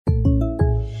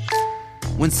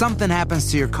When something happens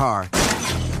to your car,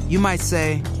 you might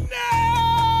say,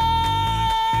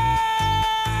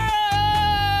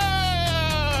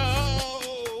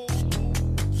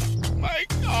 My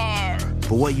car!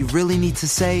 But what you really need to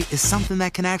say is something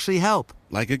that can actually help.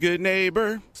 Like a good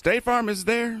neighbor, State Farm is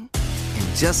there. And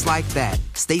just like that,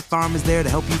 State Farm is there to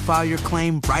help you file your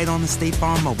claim right on the State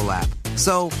Farm mobile app.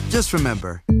 So just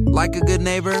remember, like a good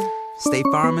neighbor, State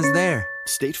Farm is there.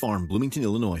 State Farm, Bloomington,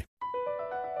 Illinois.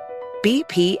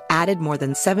 BP added more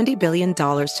than $70 billion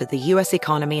to the U.S.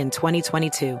 economy in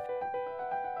 2022.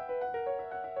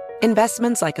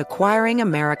 Investments like acquiring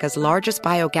America's largest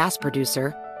biogas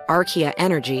producer, Archaea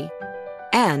Energy,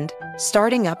 and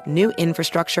starting up new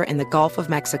infrastructure in the Gulf of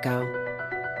Mexico.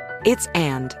 It's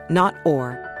and, not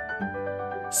or.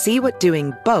 See what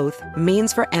doing both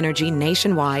means for energy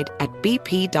nationwide at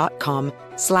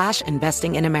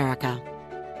bp.com/investing in America.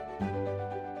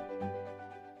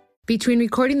 Between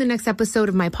recording the next episode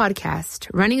of my podcast,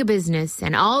 running a business,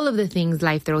 and all of the things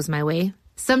life throws my way,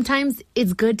 sometimes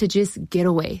it's good to just get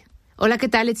away. Hola,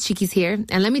 ¿qué tal? It's Chiquis here.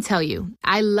 And let me tell you,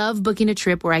 I love booking a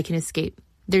trip where I can escape.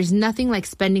 There's nothing like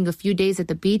spending a few days at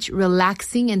the beach,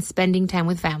 relaxing and spending time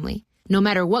with family. No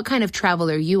matter what kind of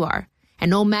traveler you are, and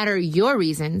no matter your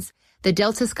reasons, the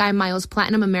Delta Sky Miles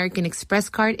Platinum American Express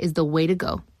card is the way to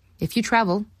go. If you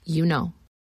travel, you know.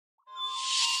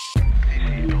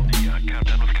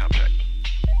 Countdown with cop check.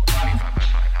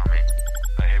 2555, how many?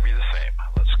 I have you the same.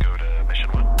 Let's go to mission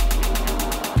 1.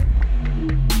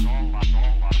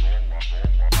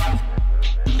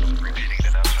 Repeating an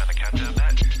announcement on the countdown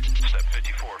net. Step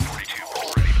 5442,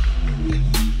 ready.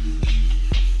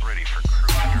 Ready for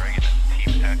crew and dragon and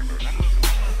team activation.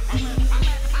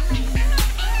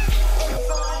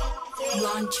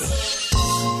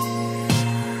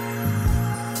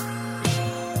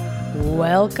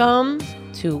 Welcome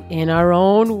to In Our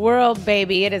Own World,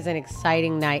 baby. It is an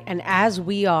exciting night. And as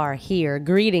we are here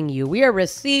greeting you, we are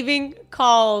receiving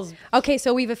calls. Okay,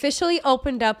 so we've officially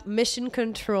opened up mission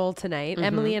control tonight.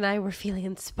 Emily and I were feeling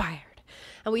inspired.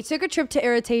 And we took a trip to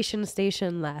Irritation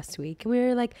Station last week. And we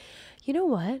were like, you know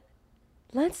what?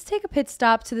 Let's take a pit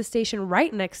stop to the station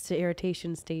right next to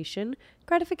Irritation Station,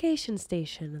 Gratification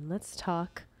Station, and let's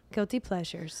talk guilty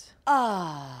pleasures.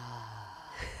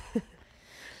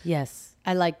 Yes,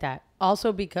 I like that.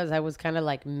 Also because I was kind of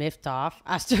like miffed off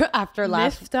after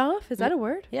last. Miffed off? Is that a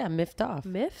word? Yeah, miffed off.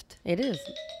 Miffed? It is.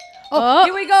 Oh,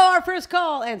 here we go. Our first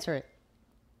call. Answer it.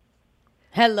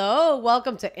 Hello.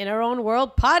 Welcome to In Our Own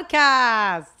World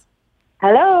podcast.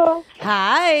 Hello.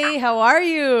 Hi. How are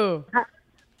you?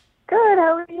 Good.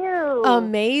 How are you?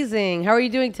 Amazing. How are you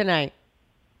doing tonight?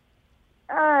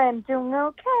 I'm doing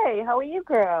okay. How are you,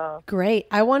 girl? Great.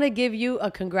 I want to give you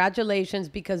a congratulations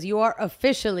because you are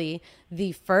officially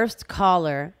the first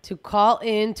caller to call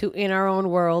in to In Our Own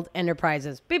World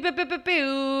Enterprises. Beep, beep, beep, beep, beep.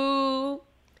 Whoop,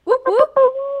 whoop.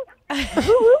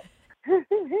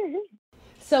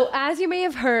 So as you may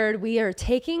have heard, we are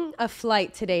taking a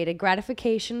flight today to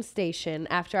Gratification Station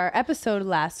after our episode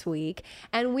last week.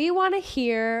 And we want to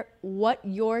hear what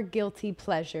your guilty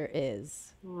pleasure is.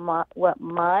 What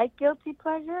my guilty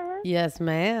pleasure is? Yes,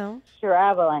 ma'am.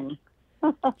 Traveling.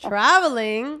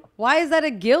 Traveling? Why is that a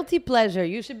guilty pleasure?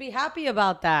 You should be happy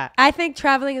about that. I think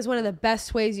traveling is one of the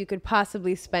best ways you could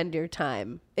possibly spend your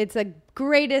time. It's a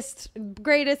greatest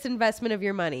investment of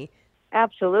your money.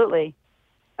 Absolutely.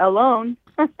 Alone.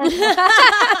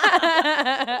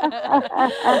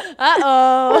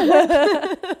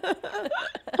 Uh-oh.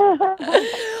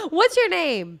 What's your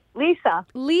name? Lisa.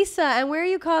 Lisa, and where are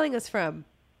you calling us from?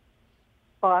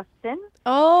 Boston.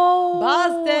 Oh.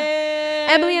 Boston.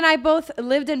 Emily and I both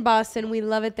lived in Boston. We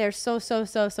love it there so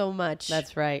much.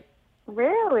 That's right.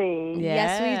 Really? Yeah.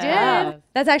 Yes, we did.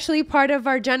 That's actually part of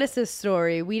our Genesis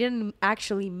story. We didn't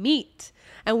actually meet.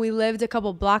 And we lived a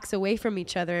couple blocks away from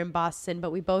each other in Boston,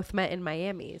 but we both met in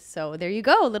Miami. So there you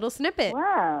go, a little snippet.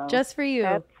 Wow. Just for you.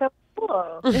 That's so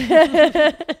cool.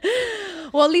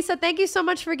 Well, Lisa, thank you so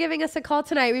much for giving us a call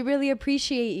tonight. We really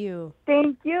appreciate you.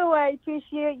 Thank you. I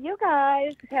appreciate you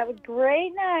guys. Have a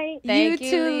great night. Thank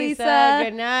you too, Lisa.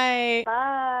 Good night.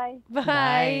 Bye.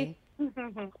 Bye.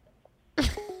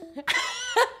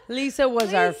 Lisa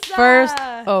was our first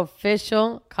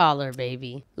official caller,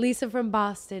 baby. Lisa from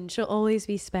Boston. She'll always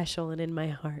be special and in my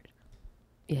heart.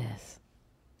 Yes.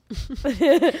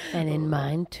 And in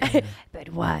mine too. But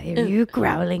why are you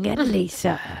growling at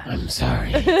Lisa? I'm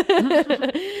sorry.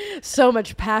 So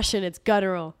much passion. It's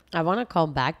guttural. I want to call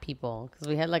back people because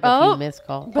we had like a few missed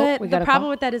calls. But the problem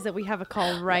with that is that we have a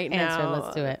call right now. Answer.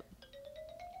 Let's do it.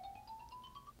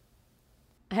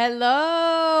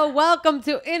 Hello. Welcome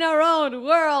to In Our Own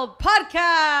World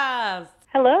podcast.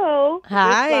 Hello.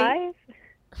 Hi. Is this live?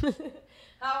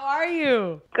 How are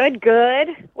you? Good, good.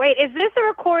 Wait, is this a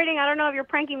recording? I don't know if you're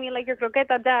pranking me like your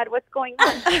croqueta dad. What's going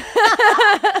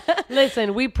on?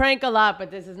 Listen, we prank a lot, but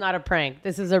this is not a prank.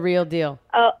 This is a real deal.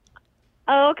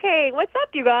 Okay. What's up,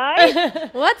 you guys?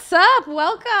 What's up?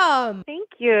 Welcome. Thank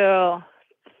you.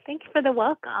 Thank you for the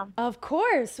welcome. Of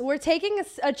course. We're taking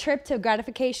a trip to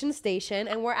Gratification Station,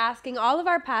 and we're asking all of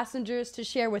our passengers to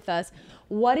share with us,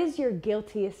 what is your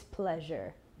guiltiest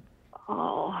pleasure?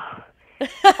 Oh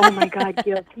my God,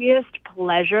 guiltiest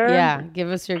pleasure. Yeah, give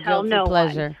us your Tell guilty no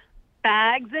pleasure. one.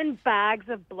 Bags and bags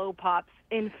of blow pops,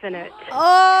 infinite.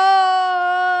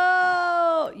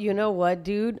 Oh, you know what,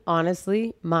 dude?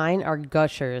 Honestly, mine are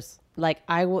gushers. Like,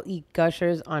 I will eat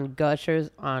gushers on gushers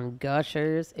on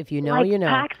gushers. If you know, like you know.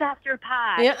 Packs after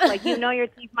packs. Yeah. Like, you know your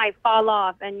teeth might fall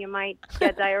off and you might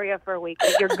get diarrhea for a week,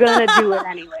 but you're going to do it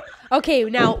anyway. Okay,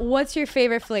 now, what's your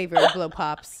favorite flavor of Blow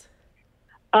Pops?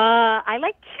 I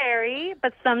like cherry,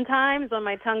 but sometimes when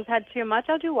my tongue's had too much,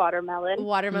 I'll do watermelon.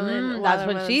 Watermelon. That's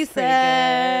what she Watermelon's pretty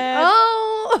said. good.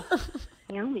 Oh!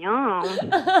 Yum, yum.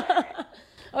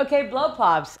 Okay, blow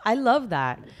pops. I love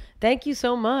that. Thank you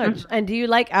so much. And do you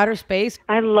like outer space?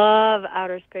 I love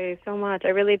outer space so much. I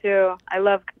really do. I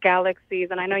love galaxies,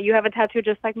 and I know you have a tattoo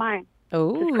just like mine.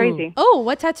 Oh, It's crazy. Oh,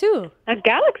 what tattoo? A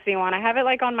galaxy one. I have it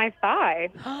like on my thigh.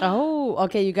 Oh,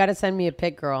 okay. You got to send me a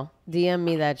pic, girl. DM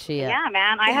me that shit. Yeah,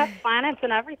 man. I have planets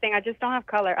and everything. I just don't have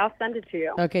color. I'll send it to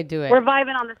you. Okay, do it. We're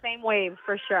vibing on the same wave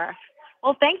for sure.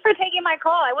 Well, thanks for taking my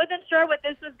call. I wasn't sure what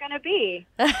this was going to be.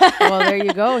 Well, there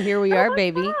you go. Here we are,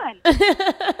 baby. Fun.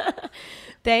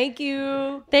 Thank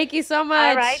you. Thank you so much.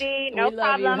 All righty. No We love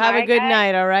problem. you. Have All a right, good guys.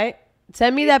 night, all right?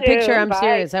 Send me You that picture. too. I'm Bye.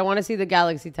 serious. I want to see the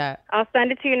galaxy tat. I'll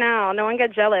send it to you now. No one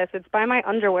get jealous. It's by my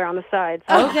underwear on the side.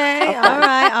 So. Okay. All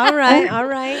right. All right. All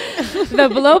right. The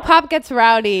Blow Pop gets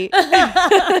rowdy.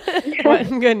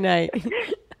 Good night.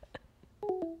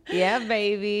 Yeah,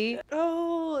 baby.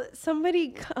 Oh,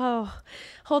 somebody. Oh,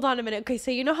 hold on a minute. Okay,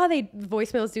 so you know how they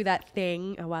voicemails do that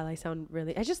thing? Oh, wow, I sound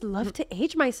really. I just love to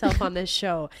age myself on this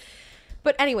show.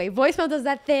 But anyway, voicemail does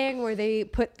that thing where they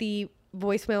put the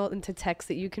voicemail into text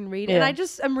that you can read. And Yeah.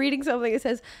 I'm reading something. It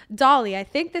says, Dolly, I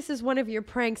think this is one of your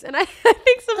pranks. And I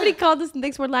think somebody called us and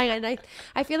thinks we're lying. And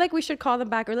I feel like we should call them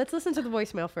back. Or let's listen to the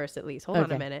voicemail first, at least. Hold on a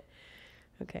Okay. minute.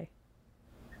 Okay.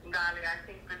 Dolly, I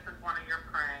think this is one of your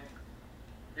pranks.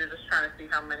 You're just trying to see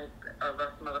how many of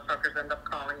us motherfuckers end up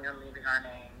calling you and leaving our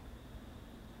names.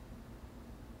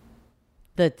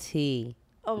 The T.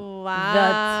 Oh,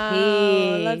 wow. The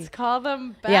tea. Let's call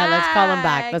them back. Yeah, let's call him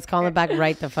back. Let's call him back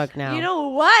right the fuck now. You know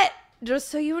what? Just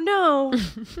so you know.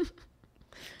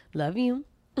 Love you.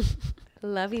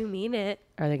 Love you, mean it.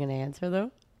 Are they going to answer,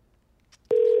 though?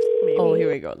 Maybe. Oh,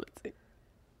 here we go. Let's see.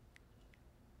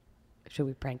 Should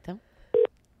we prank them?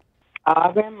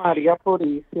 Ave María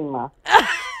Purísima.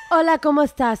 Hola, ¿cómo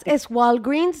estás? Es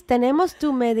Walgreens. Tenemos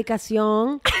tu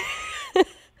medicación.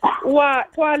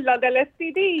 ¿Cuál? ¿La del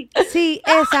STD? Sí,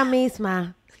 esa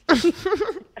misma.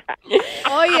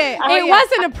 Oye, it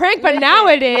wasn't a prank, but now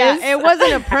it is. Yeah, it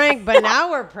wasn't a prank, but now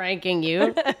we're pranking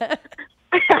you.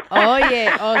 Oye,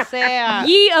 o sea.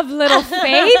 Ye of little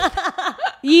faith.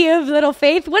 Ye of little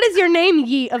faith. What is your name,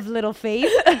 ye of little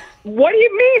faith? What do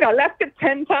you mean? I left it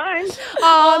 10 times.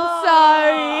 Oh, I'm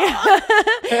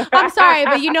sorry. I'm sorry,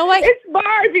 but you know what? It's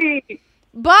Barbie.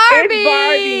 Barbie. It's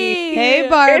Barbie. Hey,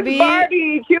 Barbie. It's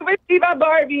Barbie. Cuba Diva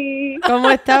Barbie. ¿Cómo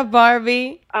estás,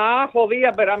 Barbie?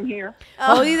 Jodida, but I'm here.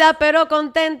 Jodida pero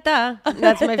contenta.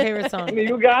 That's my favorite song.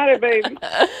 You got it, baby.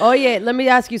 Oye, let me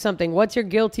ask you something. What's your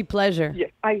guilty pleasure? Yeah,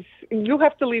 you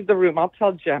have to leave the room. I'll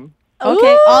tell Jem.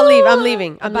 Okay, I'll leave. I'm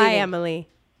leaving. I'm Bye, leaving. Emily.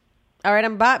 All right,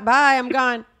 I'm bye. I'm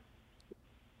gone.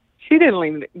 She didn't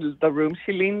leave the room.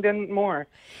 She leaned in more.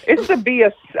 It's to be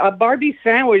a Barbie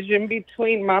sandwich in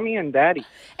between mommy and daddy.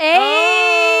 Hey!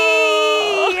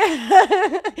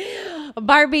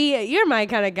 Barbie, you're my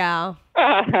kind of gal.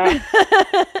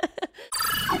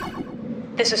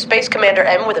 This is Space Commander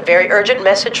M with a very urgent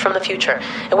message from the future.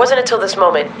 It wasn't until this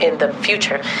moment in the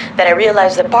future that I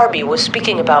realized that Barbie was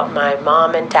speaking about my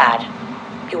mom and dad.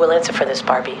 You will answer for this,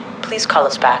 Barbie. Please call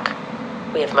us back.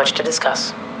 We have much to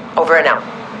discuss. Over and out.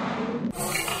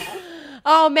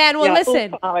 Oh, man. Well,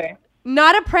 listen. Sorry.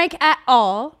 Not a prank at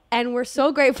all. And we're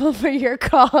so grateful for your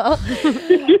call.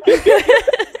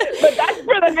 But that's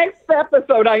for the next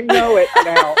episode. I know it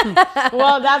now.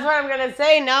 Well, that's what I'm gonna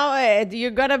say now.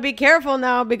 You're gonna be careful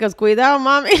now because cuidado,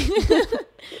 mommy.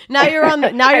 now you're on the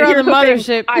Here's the mothership.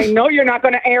 thing. I know you're not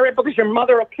going to air it because your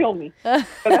mother will kill me. But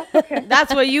that's okay.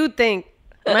 That's what you think.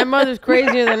 My mother's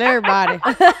crazier than everybody.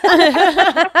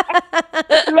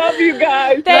 Love you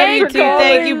guys. Thank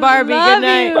you, Barbie. Love Good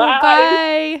night. you.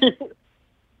 Bye.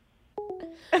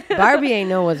 Barbie ain't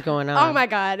know what's going on. Oh my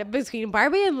God. Between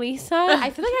Barbie and Lisa, I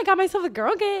feel like I got myself a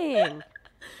girl gang.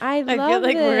 I feel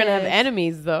like we're going to have this.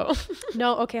 enemies, though.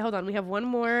 No, okay, hold on. We have one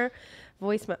more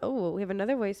voicemail. Oh, we have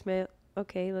another voicemail.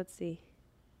 Okay, let's see.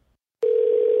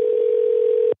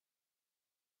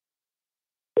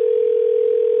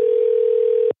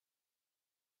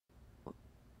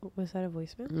 Was that a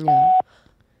voicemail? Yeah.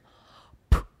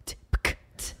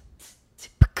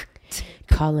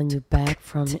 Calling you back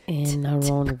from in our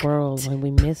own world. When we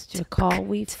missed your call,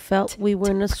 we felt we were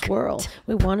in a swirl.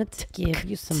 We wanted to give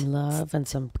you some love and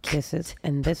some kisses.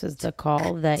 And this is the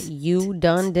call that you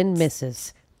done didn't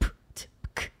misses.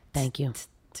 Thank you.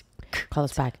 Call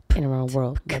us back in our own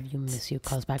world. Love you, miss you.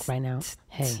 Call us back right now.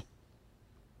 Hey.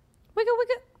 Wiggle,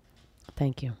 wiggle.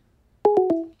 Thank you.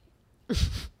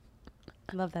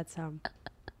 Love that sound.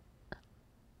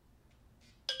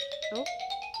 Oh,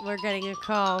 we're getting a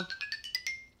call.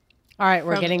 All right,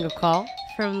 we're getting a call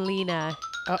from Lena.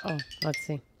 Uh-oh. Let's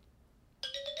see.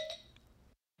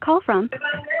 Call from.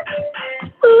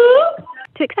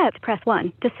 To accept, press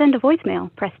 1. To send a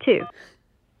voicemail, press 2.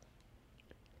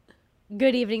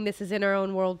 Good evening. This is In Our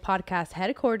Own World podcast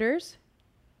headquarters.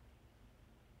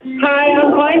 Hi,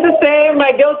 I'm calling to say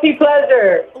my guilty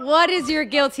pleasure. What is your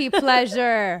guilty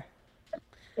pleasure?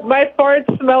 My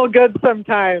farts smell good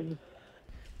sometimes.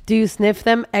 Do you sniff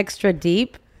them extra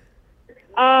deep?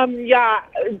 Yeah.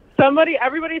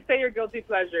 Everybody say your guilty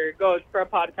pleasure goes for a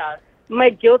podcast. My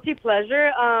guilty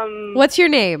pleasure. What's your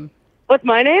name? What's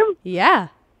my name? Yeah.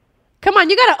 Come on,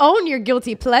 you gotta own your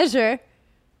guilty pleasure.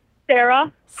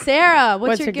 Sarah. Sarah,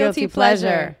 what's your guilty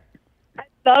pleasure? I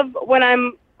love when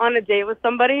I'm on a date with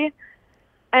somebody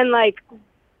and like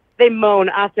they moan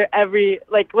after every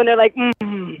when they're like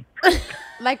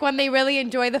Like when they really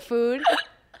enjoy the food.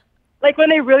 Like when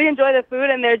they really enjoy the food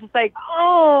and they're just like,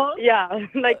 oh yeah,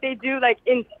 like they do like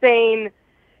insane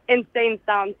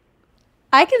sounds.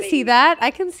 I can see that.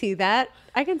 I can see that.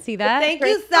 Thank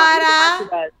you,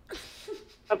 Sarah.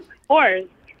 Of course.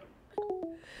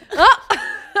 Oh,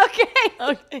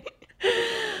 okay.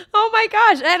 Oh my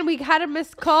gosh. And we had a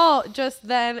missed call just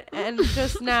then and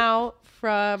just now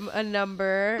from a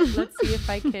number. Let's see if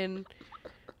I can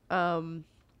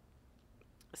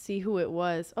see who it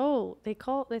was. Oh, they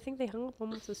called. I think they hung up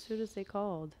almost as soon as they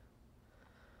called.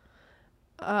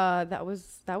 That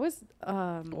was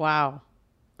Wow.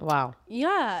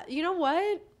 Yeah, you know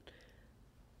what?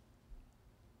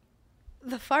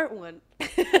 The fart one.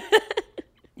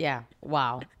 Yeah.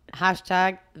 Wow.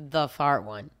 Hashtag the fart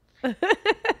one.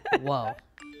 Whoa.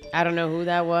 I don't know who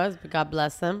that was, but God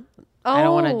bless them. I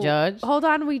don't want to judge. Hold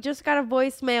on. We just got a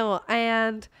voicemail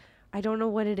and I don't know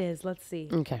what it is. Let's see.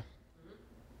 Okay.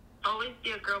 Always be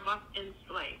a girl boss and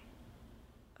slay.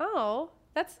 Oh,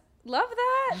 love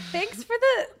that. Thanks,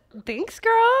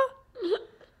 girl.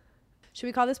 Should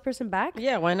we call this person back?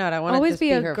 Yeah, why not? I want to always just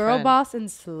be a her girl friend. boss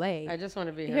and slay. I just want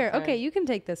to be her Here, friend. okay, you can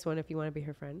take this one if you want to be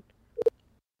her friend.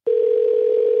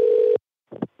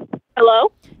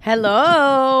 Hello?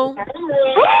 Hello.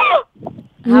 How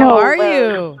No are way.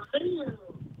 you?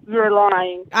 You're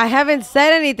lying. I haven't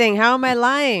said anything. How am I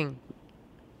lying?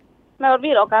 Me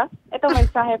volví loca. Este es un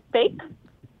mensaje fake.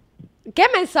 ¿Qué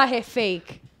mensaje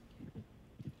fake?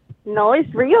 No,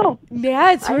 it's real.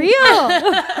 Yeah, it's real.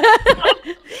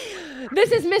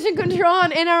 This is Mission Control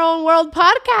on In Our Own World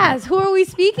podcast. Who are we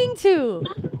speaking to?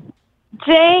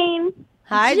 Jane.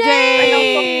 Hi,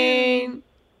 Jane.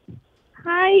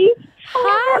 Hi.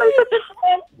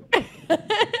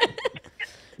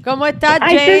 ¿Cómo estás,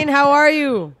 Jane? How are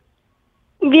you?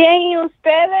 Bien, ¿y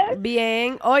ustedes?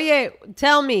 Bien. Oye,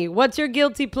 tell me, what's your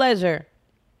guilty pleasure?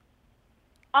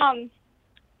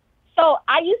 So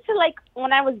I used to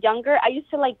when I was younger, I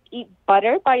used to eat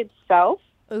butter by itself.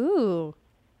 Ooh.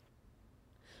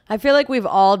 I feel like we've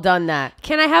all done that.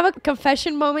 Can I have a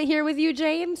confession moment here with you,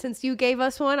 Jane? Since you gave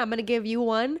us one, I'm going to give you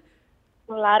one.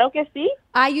 Claro que sí.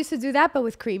 I used to do that, but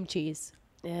with cream cheese.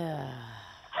 Yeah.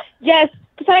 Yes.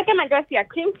 ¿Sabes qué me hacía?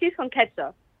 Cream cheese con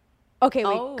ketchup. Okay,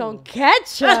 wait, con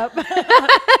ketchup.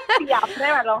 Yeah,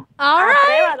 pruébalo. All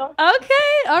right. Pruébalo.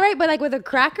 Okay. All right, but with a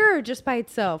cracker or just by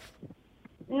itself?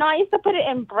 No, I used to put it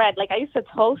in bread. I used to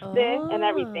toast it and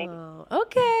everything.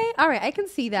 Okay. All right, I can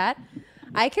see that.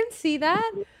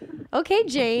 Okay,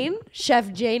 Jane.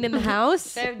 Chef Jane in the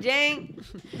house. Chef Jane.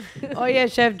 Oh, yeah,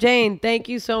 Chef Jane. Thank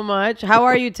you so much. How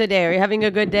are you today? Are you having a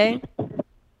good day?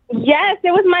 Yes,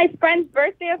 it was my friend's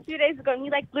birthday a few days ago, and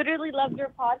he literally loved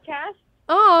your podcast.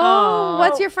 Oh,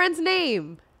 what's your friend's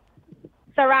name?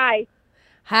 Sarai.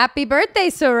 Happy birthday,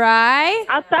 Sarai.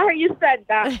 I'll tell her you said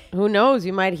that. Who knows?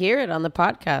 You might hear it on the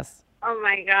podcast. Oh,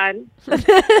 my God.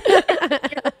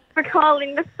 For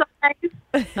calling. That's so nice.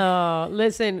 Oh,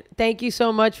 listen, thank you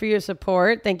so much for your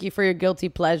support. Thank you for your guilty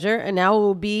pleasure. And now it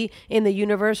will be in the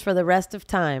universe for the rest of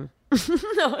time.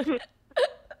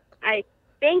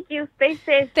 Thank you. Stay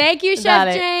safe. Thank you,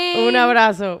 Chef Jane. Un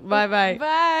abrazo. Bye-bye.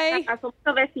 Bye.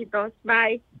 Besitos.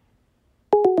 Bye.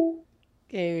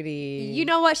 Cutie. You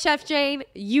know what, Chef Jane?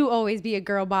 You always be a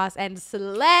girl boss and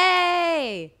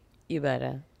slay. You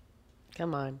better.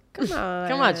 Come on. Come on.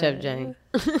 Come on, Chef Jane.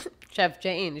 Chef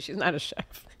Jane. She's not a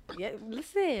chef. Yeah,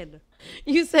 listen.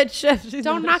 You said chef.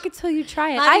 Don't knock it till you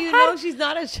try it. How do you know she's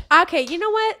not a chef? Okay, you know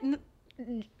what?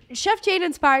 Chef Jane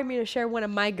inspired me to share one of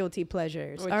my guilty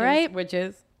pleasures. All right? Which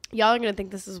is? Y'all are going to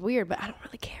think this is weird, but I don't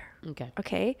really care. Okay.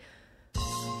 Okay?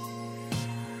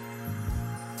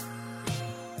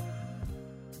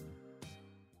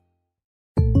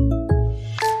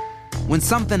 When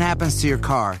something happens to your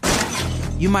car,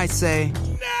 you might say,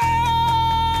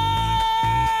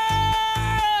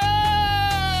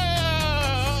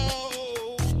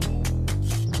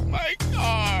 My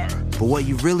car. but what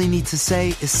you really need to say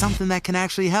is something that can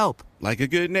actually help. Like a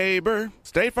good neighbor,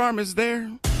 State Farm is there.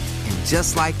 And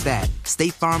just like that,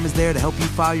 State Farm is there to help you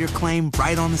file your claim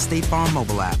right on the State Farm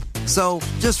mobile app. So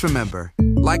just remember,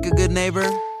 like a good neighbor,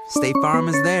 State Farm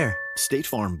is there. State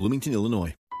Farm, Bloomington,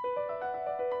 Illinois.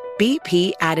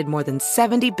 BP added more than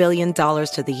 $70 billion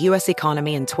to the U.S.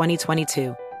 economy in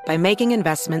 2022 by making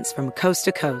investments from coast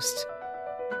to coast.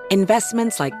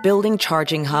 Investments like building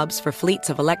charging hubs for fleets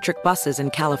of electric buses in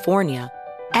California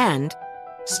and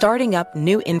starting up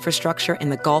new infrastructure in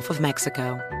the Gulf of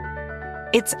Mexico.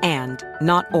 It's and,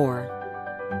 not or.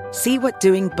 See what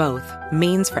doing both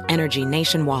means for energy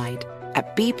nationwide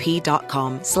at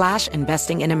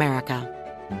bp.com/investing in America.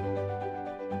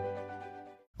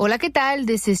 Hola, ¿qué tal?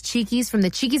 This is Chiquis from the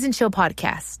Chiquis and Chill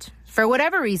podcast. For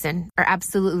whatever reason, or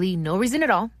absolutely no reason at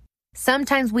all,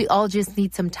 sometimes we all just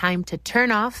need some time to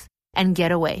turn off and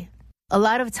get away. A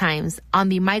lot of times on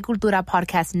the My Cultura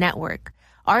podcast network,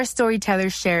 our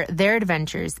storytellers share their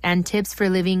adventures and tips for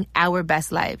living our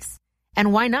best lives.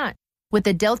 And why not? With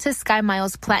the Delta Sky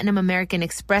Miles Platinum American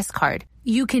Express card,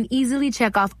 you can easily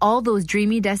check off all those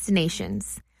dreamy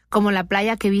destinations, como la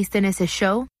playa que viste en ese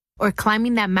show, or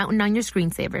climbing that mountain on your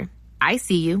screensaver. I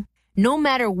see you. No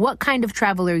matter what kind of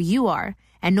traveler you are,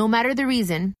 and no matter the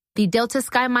reason, the Delta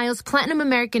Sky Miles Platinum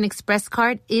American Express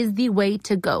card is the way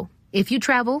to go. If you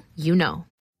travel, you know.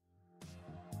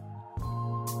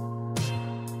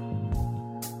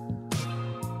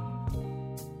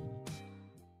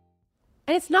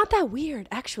 And it's not that weird,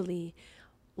 actually.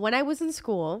 When I was in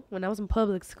school, when I was in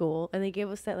public school, and they gave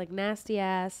us that like nasty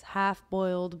ass, half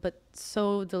boiled, but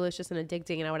so delicious and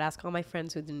addicting, and I would ask all my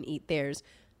friends who didn't eat theirs,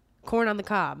 corn on the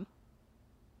cob.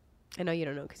 I know you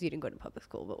don't know because you didn't go to public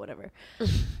school, but whatever.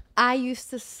 I used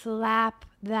to slap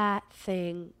that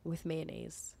thing with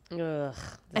mayonnaise. Ugh,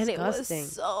 and it disgusting.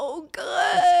 was so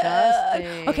good.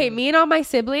 Disgusting. Okay, me and all my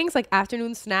siblings, like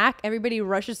afternoon snack, everybody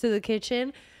rushes to the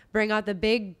kitchen, bring out the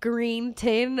big green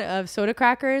tin of soda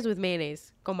crackers with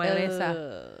mayonnaise. Con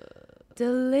mayonesa.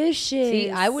 Delicious. See,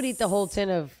 I would eat the whole tin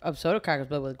of soda crackers,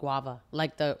 but with guava.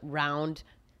 Like the round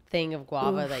thing of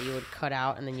guava that you would cut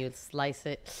out and then you would slice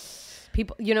it.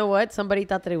 People, you know what? Somebody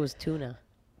thought that it was tuna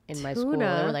in my school. They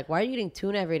were like, why are you eating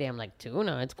tuna every day? I'm like,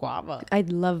 tuna, it's guava. I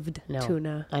loved No,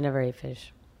 tuna. I never ate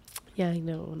fish. Yeah, I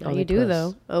know. Now Only you do, puss.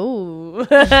 though. Oh.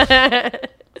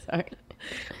 Sorry.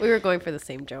 We were going for the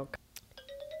same joke.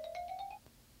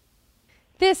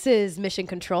 This is Mission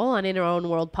Control on In Our Own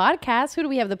World podcast. Who do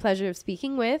we have the pleasure of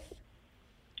speaking with?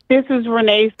 This is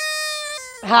Renee.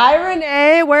 Hi,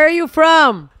 Renee. Where are you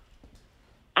from?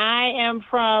 I am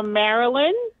from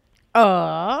Maryland.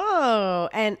 Oh,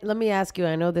 and let me ask you,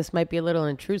 I know this might be a little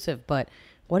intrusive, but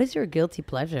what is your guilty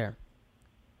pleasure?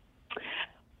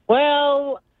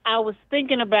 Well, I was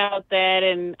thinking about that,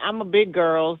 and I'm a big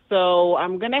girl, so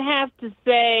I'm going to have to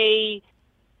say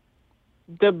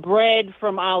the bread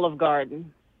from Olive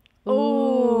Garden. Ooh.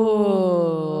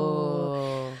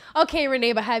 Okay,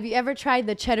 Renee, but have you ever tried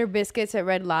the cheddar biscuits at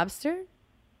Red Lobster?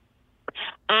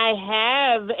 I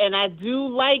have, and I do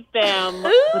like them,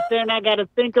 but then I got to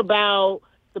think about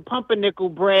the pumpernickel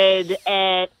bread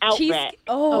at Outback. At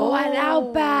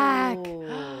Outback.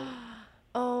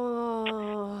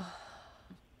 Oh.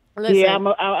 Listen, Yeah,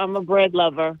 I'm a bread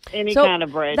lover. Any kind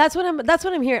of bread. That's what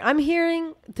I'm hearing. I'm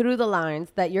hearing through the lines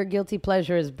that your guilty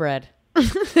pleasure is bread.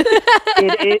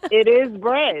 It is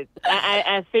bread.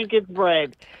 I think it's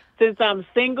bread. Since I'm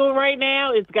single right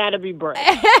now, it's got to be bread.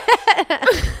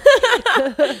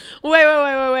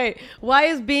 Wait. Why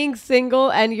is being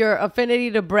single and your affinity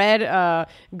to bread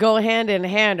go hand in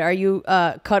hand? Are you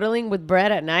cuddling with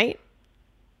bread at night?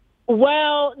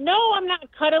 Well, no, I'm not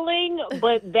cuddling,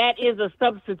 but that is a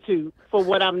substitute for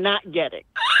what I'm not getting.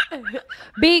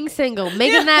 Being single,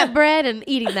 making that bread and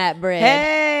eating that bread.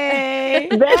 Hey,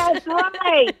 That's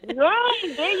right.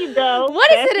 Right. There you go. What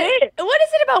is That's it? What is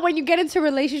it about when you get into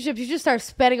relationships, you just start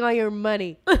spending all your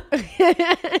money? Well,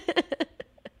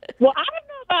 I don't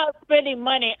know about spending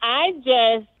money. It's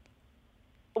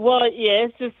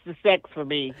just the sex for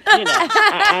me. You know,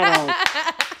 I don't.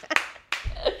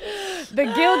 The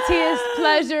guiltiest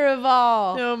pleasure of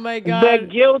all. oh my The God.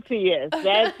 guiltiest.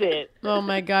 That's it. Oh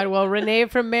my God. Well, Renee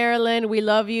from Maryland, we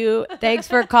love you. Thanks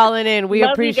for calling in. We Love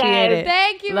you appreciate guys. it.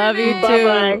 Thank you, Love Renee. you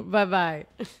too. Bye-bye. Bye-bye.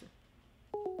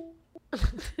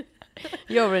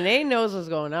 Yo, Renee knows what's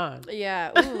going on.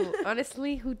 Yeah. Ooh,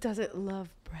 honestly, who doesn't love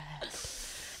bread?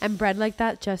 And bread like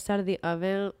that just out of the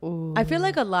oven. Ooh. I feel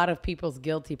like a lot of people's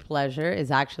guilty pleasure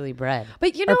is actually bread.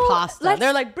 But you or know, pasta.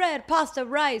 They're like bread, pasta,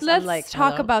 rice. Let's I'm like,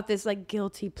 talk hello? about this like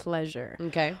guilty pleasure.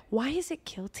 Okay. Why is it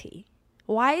guilty?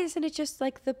 Why isn't it just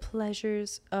like the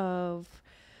pleasures of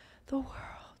the world?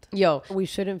 Yo, we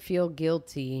shouldn't feel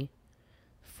guilty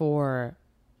for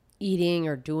eating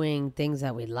or doing things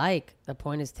that we like. The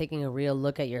point is taking a real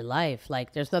look at your life.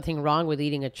 Like, there's nothing wrong with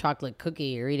eating a chocolate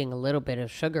cookie or eating a little bit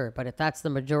of sugar, but if that's the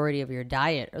majority of your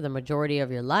diet or the majority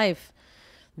of your life,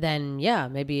 then yeah,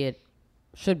 maybe it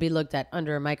should be looked at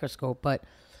under a microscope. But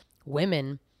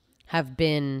women have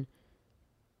been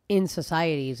in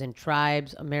societies, in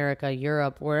tribes, America,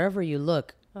 Europe, wherever you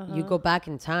look, you go back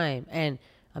in time, and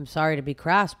I'm sorry to be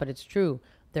crass, but it's true.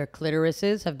 Their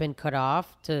clitorises have been cut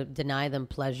off to deny them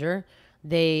pleasure.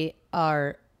 They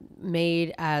are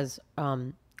made as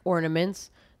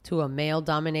ornaments to a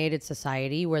male-dominated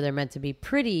society where they're meant to be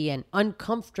pretty and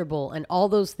uncomfortable, and all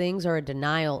those things are a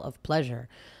denial of pleasure.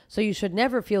 So you should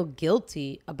never feel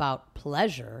guilty about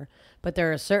pleasure, but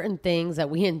there are certain things that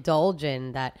we indulge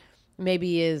in that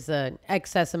maybe is an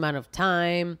excess amount of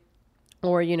time,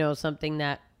 or, you know, something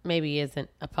that maybe isn't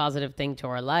a positive thing to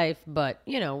our life, but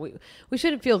you know, we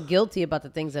shouldn't feel guilty about the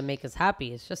things that make us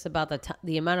happy. It's just about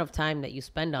the amount of time that you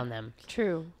spend on them.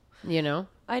 True. You know?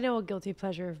 I know a guilty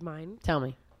pleasure of mine Tell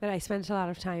me. that I spent a lot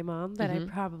of time on that I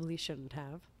probably shouldn't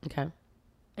have. Okay.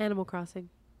 Animal Crossing.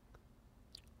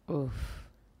 Oof.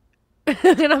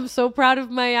 And I'm so proud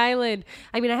of my island.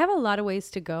 I mean, I have a lot of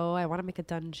ways to go. I want to make a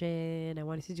dungeon. I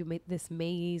wanted to do this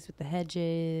maze with the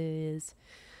hedges.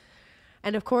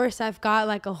 And of course, I've got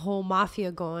like a whole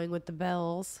mafia going with the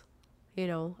bells. You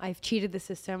know, I've cheated the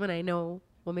system, and I know,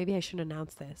 well, maybe I shouldn't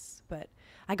announce this, but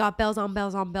I got bells on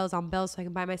bells on bells on bells so I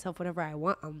can buy myself whatever I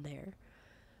want on there.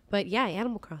 But yeah,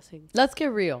 Animal Crossing. Let's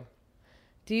get real.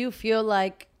 Do you feel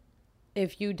like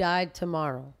if you died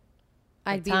tomorrow,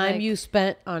 I'd the be time like, you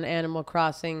spent on Animal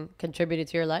Crossing contributed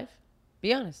to your life?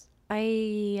 Be honest.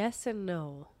 yes and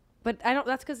no. But I don't,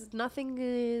 that's because nothing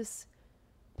is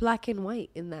black and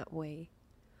white in that way.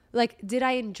 Like, did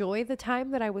I enjoy the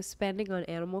time that I was spending on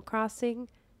Animal Crossing?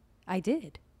 I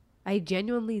did. I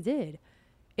genuinely did.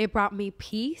 It brought me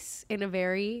peace in a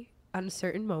very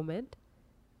uncertain moment.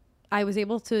 I was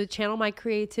able to channel my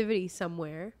creativity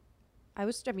somewhere.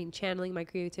 Channeling my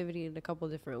creativity in a couple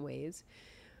different ways.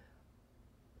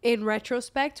 In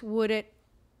retrospect, would it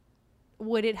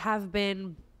have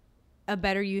been a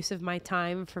better use of my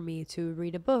time for me to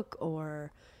read a book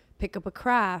or pick up a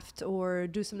craft or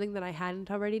do something that I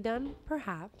hadn't already done?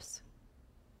 Perhaps.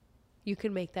 You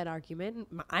can make that argument.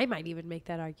 I might even make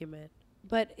that argument.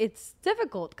 But it's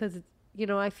difficult because, you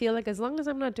know, I feel like as long as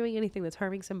I'm not doing anything that's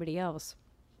harming somebody else,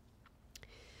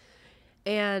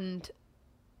 and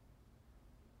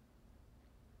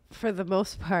for the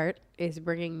most part is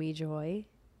bringing me joy,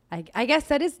 I guess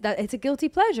it's a guilty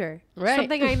pleasure. Right.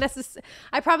 Something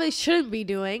I probably shouldn't be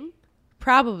doing.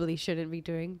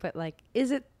 But like,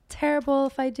 is it terrible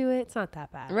if I do it? It's not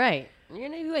that bad. Right. You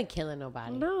ain't killing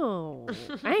nobody. No.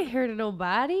 I ain't hurting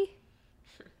nobody.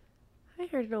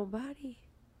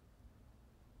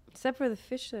 Except for the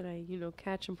fish that I,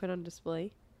 catch and put on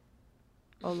display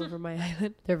all over my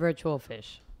island. They're virtual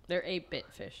fish. They're 8-bit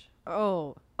fish.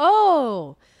 Oh,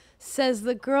 says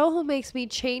the girl who makes me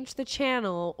change the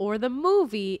channel or the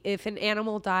movie if an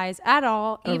animal dies at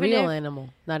all. A real animal,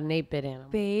 not an 8-bit animal.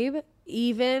 Babe,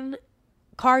 even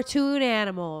cartoon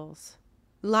animals.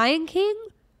 Lion King?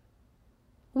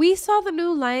 We saw the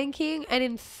new Lion King, and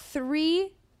in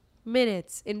 3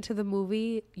 minutes into the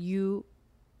movie, you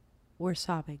were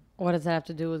sobbing. What does that have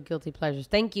to do with guilty pleasures?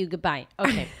 Thank you. Goodbye.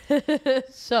 Okay.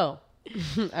 So,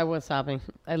 I was sobbing.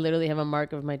 I literally have a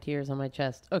mark of my tears on my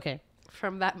chest. Okay.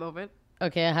 From that moment.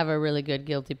 Okay, I have a really good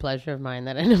guilty pleasure of mine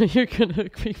that I know you're going to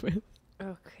agree with.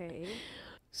 Okay.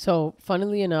 So,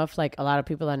 funnily enough, like a lot of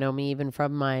people that know me, even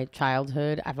from my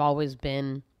childhood, I've always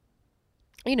been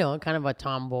you know, kind of a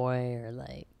tomboy or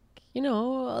like, you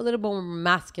know, a little more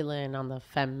masculine on the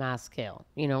femme scale,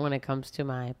 you know, when it comes to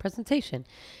my presentation.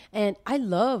 And I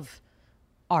love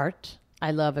art.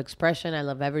 I love expression. I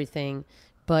love everything.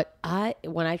 But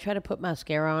when I try to put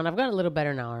mascara on, I've gotten a little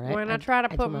better now, right? When I try to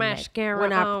put mascara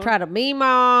when on. I try to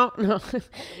Mimo. No.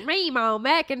 Remo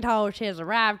McIntosh has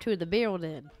arrived to the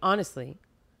building. Honestly,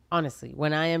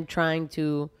 when I am trying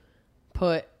to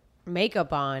put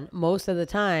makeup on, most of the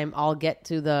time I'll get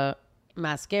to the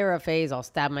mascara phase. I'll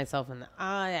stab myself in the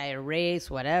eye. I erase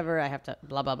whatever. I have to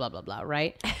blah, blah, blah, blah, blah,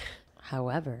 right?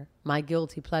 However, my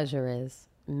guilty pleasure is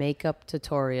makeup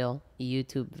tutorial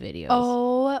YouTube videos.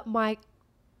 Oh my,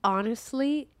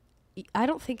 honestly, I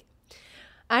don't think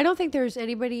there's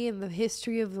anybody in the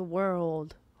history of the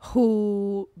world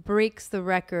who breaks the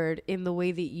record in the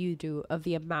way that you do of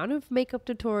the amount of makeup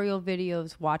tutorial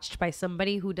videos watched by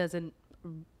somebody who doesn't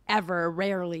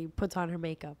rarely puts on her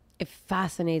makeup. It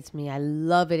fascinates me. I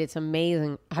love it. It's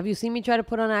amazing. Have you seen me try to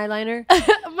put on eyeliner?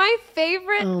 My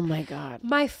favorite. Oh my God.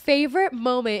 My favorite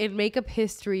moment in makeup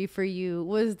history for you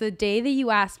was the day that you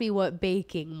asked me what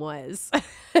baking was.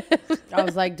 I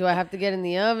was like, do I have to get in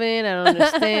the oven? I don't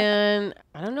understand.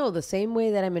 I don't know. The same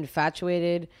way that I'm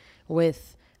infatuated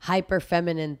with hyper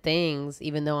feminine things,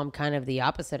 even though I'm kind of the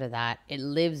opposite of that, it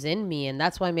lives in me. And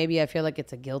that's why maybe I feel like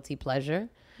it's a guilty pleasure.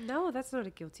 No, that's not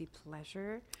a guilty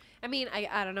pleasure. I mean,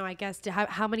 I don't know. I guess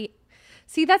how many?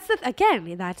 See, that's the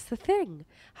thing.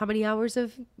 How many hours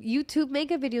of YouTube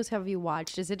makeup videos have you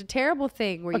watched? Is it a terrible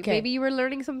thing where maybe you were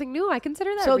learning something new? I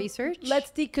consider that research.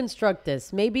 Let's deconstruct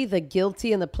this. Maybe the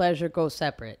guilty and the pleasure go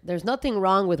separate. There's nothing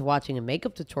wrong with watching a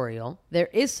makeup tutorial. There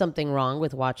is something wrong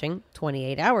with watching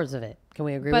 28 hours of it. Can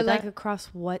we agree with that? But like across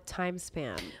what time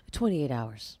span? 28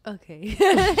 hours. Okay.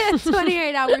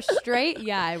 28 hours straight?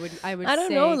 Yeah, I would I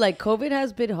don't know. Like COVID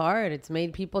has been hard. It's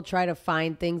made people try to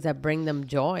find things that bring them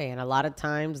joy. And a lot of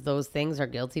times those things are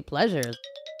guilty pleasures.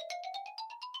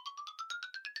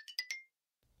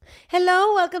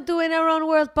 Hello. Welcome to In Our Own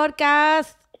World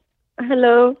podcast.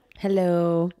 Hello.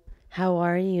 Hello. How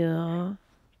are you?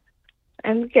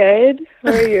 I'm good.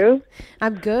 How are you?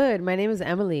 I'm good. My name is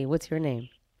Emily. What's your name?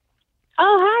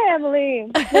 Oh, hi,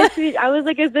 Emily. Nice to meet you. I was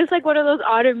like, is this like one of those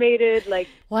automated, like...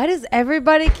 Why does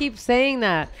everybody keep saying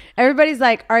that? Everybody's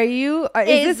like,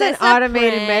 is this an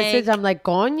automated message? I'm like,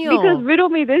 coño. Because riddle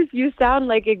me this, you sound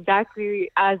like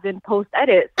exactly as in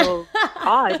post-edit. So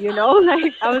odd, you know?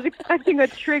 Like, I was expecting a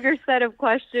trigger set of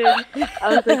questions.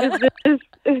 I was like, is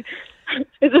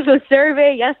this a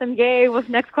survey? Yes, I'm gay. What's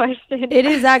next question? It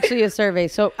is actually a survey.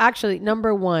 So actually,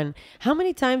 number one, how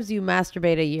many times do you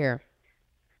masturbate a year?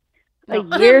 A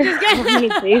year? How many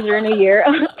days are in a year?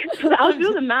 I'll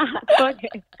do the math.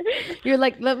 Okay. You're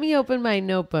like, let me open my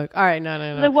notebook. All right, no.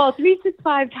 Like, well,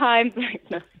 365 times.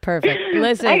 No. Perfect.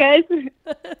 Listen. Hi, guys.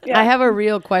 Yeah. I have a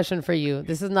real question for you.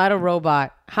 This is not a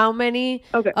robot. How many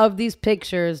of these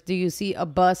pictures do you see a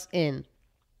bus in?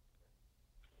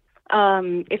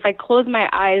 If I close my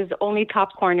eyes, only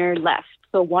top corner left.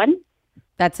 So one.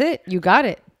 That's it. You got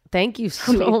it. Thank you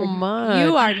so much.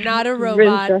 You are not a robot.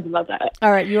 Really stressed about that.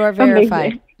 All right, you are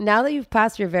verified. Amazing. Now that you've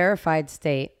passed your verified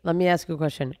state, let me ask you a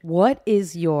question. What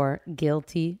is your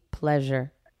guilty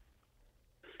pleasure?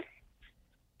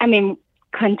 I mean,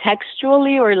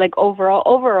 contextually or like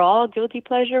overall guilty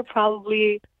pleasure,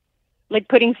 probably like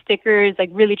putting stickers, like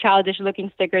really childish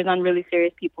looking stickers on really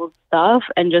serious people's stuff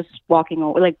and just walking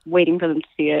over, like waiting for them to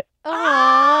see it.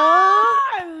 Oh,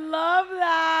 I love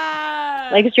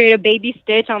that. Like straight up baby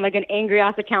Stitch on like an angry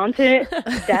ass accountant.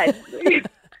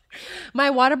 My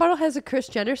water bottle has a Kris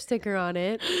Jenner sticker on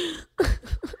it.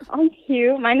 Oh,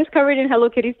 cute. Mine is covered in Hello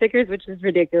Kitty stickers, which is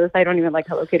ridiculous. I don't even like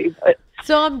Hello Kitty. But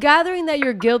so I'm gathering that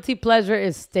your guilty pleasure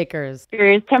is stickers.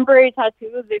 There's temporary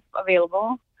tattoos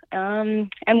available, and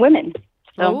women.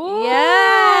 So.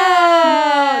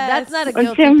 Yeah, that's not a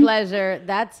guilty pleasure.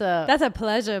 That's a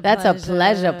pleasure. That's a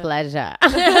pleasure.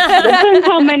 Depends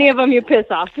how many of them you piss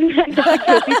off.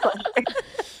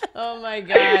 Oh my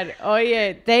God. Oh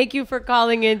yeah. Thank you for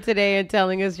calling in today and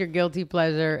telling us your guilty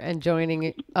pleasure and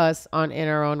joining us on In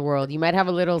Our Own World. You might have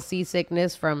a little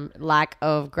seasickness from lack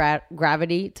of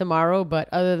gravity tomorrow, but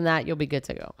other than that, you'll be good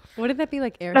to go. Wouldn't that be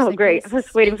like air sickness? Oh, great. I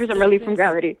was waiting for some relief from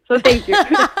gravity. So thank you.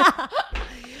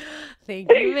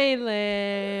 Thank you,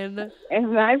 Maylin. It's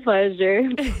my pleasure.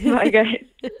 Bye, guys.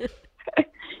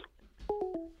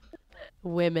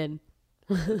 Women.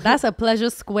 That's a pleasure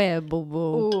square,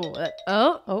 boo-boo.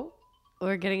 Oh,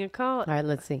 we're getting a call. All right,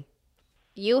 let's see.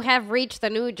 You have reached the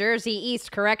New Jersey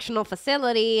East Correctional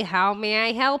Facility. How may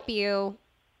I help you?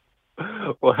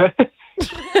 What?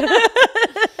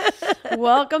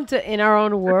 Welcome to In Our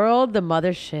Own World, the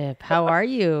mothership. How are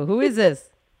you? Who is this?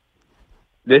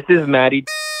 This is Maddie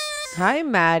Hi,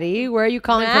 Maddie. Where are you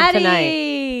calling from tonight?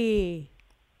 Maddie.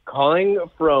 calling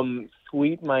from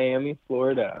sweet Miami,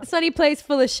 Florida. A sunny place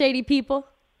full of shady people.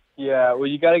 Yeah, well,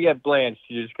 you got to get blanched.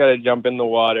 You just got to jump in the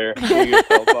water, cool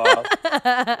yourself off.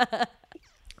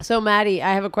 So, Maddie,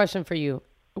 I have a question for you.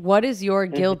 What is your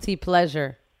guilty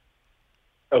pleasure?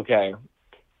 Okay.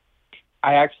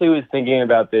 I actually was thinking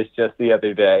about this just the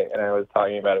other day, and I was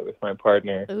talking about it with my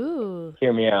partner. Ooh.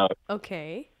 Hear me out.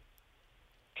 Okay.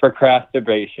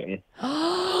 Procrastination.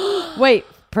 Wait,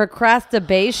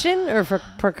 procrastination or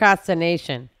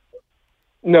procrastination?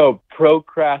 No,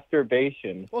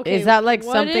 procrastination. Okay, Is that like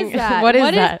what something? Is that? What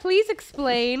is that? Please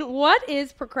explain. What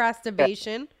is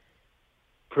procrastination?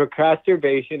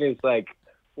 Procrastination is like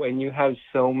when you have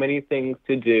so many things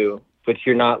to do, but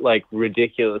you're not like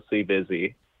ridiculously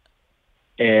busy,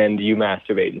 and you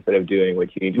masturbate instead of doing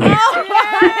what you need to do.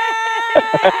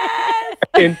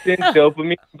 Instant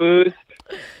dopamine boost.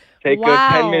 Take a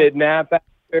 10-minute nap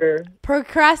after.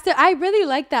 I really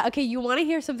like that. Okay, you want to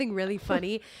hear something really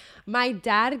funny? My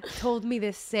dad told me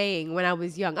this saying when I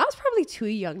was young. I was probably too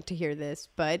young to hear this,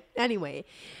 but anyway,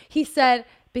 he said,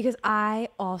 because I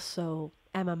also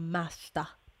am a master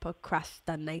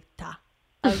procrastinator.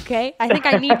 Okay, I think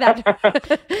I need that.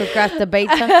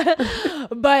 Procrastinator.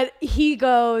 But he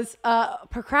goes,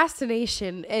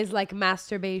 procrastination is like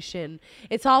masturbation.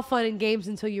 It's all fun and games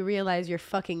until you realize you're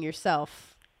fucking yourself.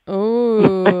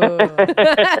 Ooh. Good.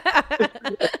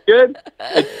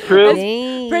 It's true.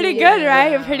 It's pretty good,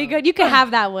 right? Pretty good. You can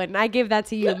have that one. I give that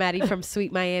to you, Maddie, from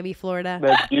sweet Miami, Florida.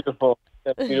 That's beautiful.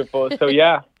 That's beautiful. So,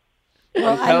 yeah.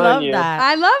 Well, I love that.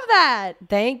 I love that.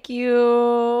 Thank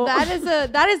you.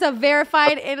 That is a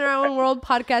verified In Our Own World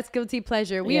podcast guilty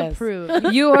pleasure. We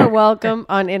approve. You are welcome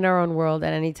on In Our Own World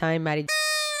at any time, Maddie.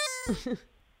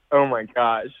 Oh my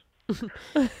gosh.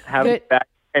 Have me back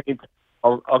anytime.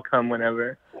 I'll come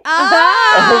whenever.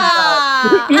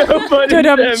 Ah! No pun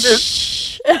intended.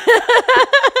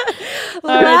 All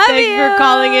right, thanks for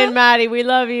calling in, Maddie. We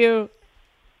love you.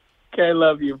 Okay, I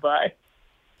love you. Bye.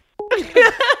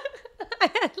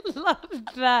 I love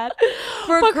that.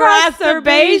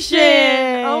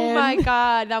 Procrastination. Oh my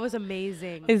God, that was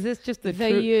amazing. Is this just the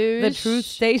truth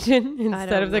station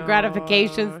instead of the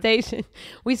gratification station?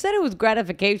 We said it was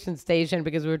gratification station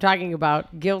because we were talking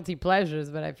about guilty pleasures,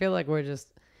 but I feel like we're just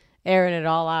airing it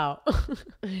all out.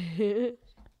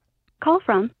 Call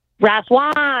from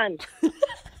Raswan.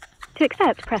 To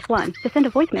accept, press 1. To send a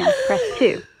voicemail, press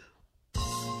 2.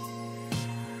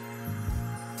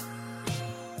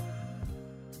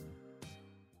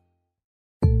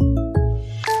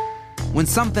 When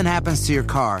something happens to your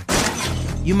car,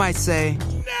 you might say,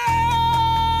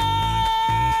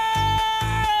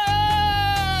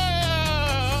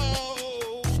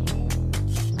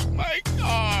 My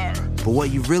car. but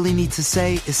what you really need to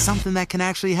say is something that can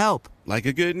actually help. Like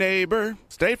a good neighbor,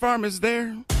 State Farm is there.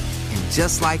 And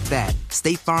just like that,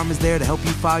 State Farm is there to help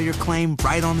you file your claim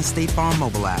right on the State Farm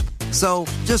mobile app. So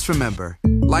just remember,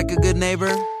 like a good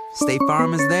neighbor, State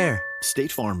Farm is there.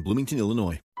 State Farm, Bloomington,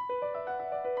 Illinois.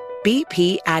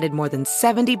 BP added more than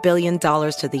 $70 billion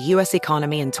to the U.S.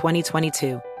 economy in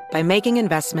 2022 by making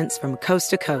investments from coast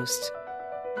to coast.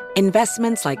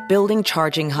 Investments like building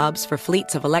charging hubs for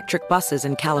fleets of electric buses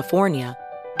in California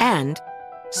and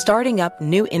starting up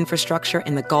new infrastructure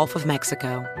in the Gulf of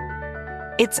Mexico.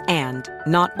 It's and,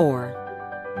 not or.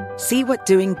 See what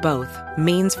doing both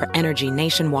means for energy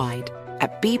nationwide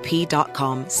at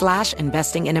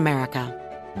bp.com/investing in America.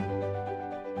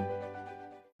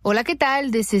 Hola, ¿qué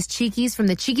tal? This is Chiquis from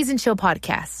the Chiquis and Chill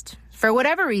podcast. For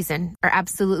whatever reason, or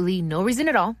absolutely no reason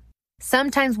at all,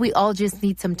 sometimes we all just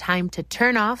need some time to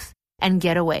turn off and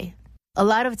get away. A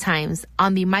lot of times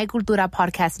on the My Cultura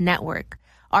podcast network,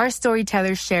 our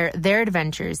storytellers share their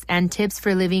adventures and tips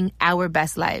for living our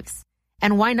best lives.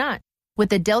 And why not? With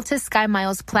the Delta Sky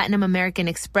Miles Platinum American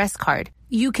Express card,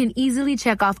 you can easily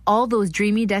check off all those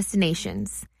dreamy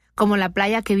destinations, como la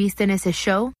playa que viste en ese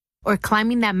show, or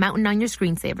climbing that mountain on your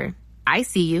screensaver. I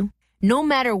see you. No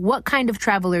matter what kind of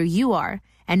traveler you are,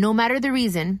 and no matter the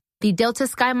reason, the Delta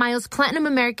Sky Miles Platinum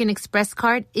American Express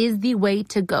card is the way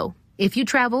to go. If you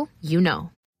travel, you know.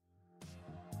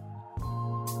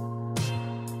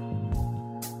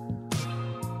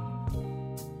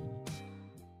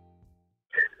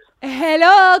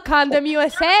 Hello, Condom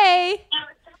USA.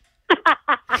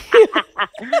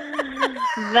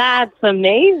 That's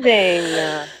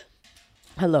amazing.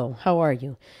 Hello, how are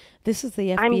you? This is the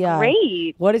FBI. I'm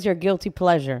great. What is your guilty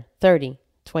pleasure? 30,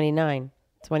 29,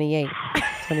 28,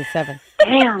 27.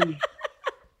 Damn.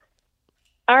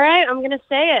 All right, I'm going to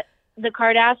say it. The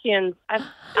Kardashians.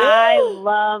 I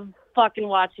love fucking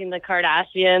watching the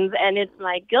Kardashians, and it's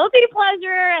my guilty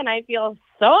pleasure, and I feel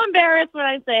so embarrassed when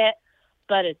I say it,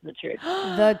 but it's the truth.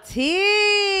 The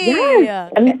tea.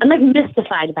 Yes. I'm like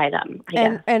mystified by them. I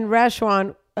guess. And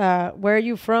Rashwan, where are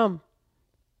you from?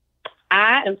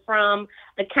 I am from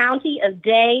the county of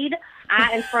Dade.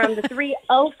 I am from the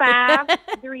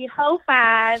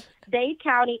 305 Dade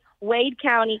County, Wade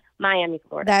County, Miami,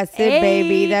 Florida. That's it,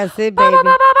 baby. That's it, baby.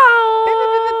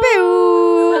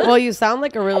 Well, you sound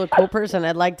like a really cool person.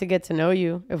 I'd like to get to know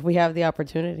you if we have the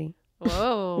opportunity.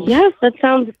 Whoa. Yes, that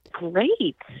sounds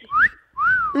great.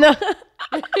 No.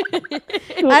 I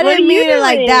didn't mean it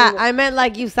like that. I meant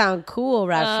like you sound cool,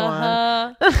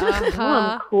 Rashwan. Oh,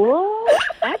 I'm cool.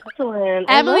 Excellent.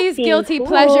 Emily's guilty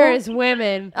pleasure is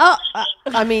women. Oh,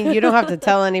 I mean, you don't have to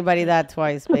tell anybody that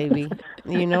twice, baby.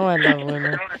 You know I love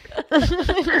women.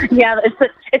 Yeah,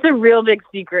 it's a real big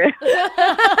secret.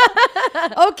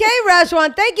 Okay,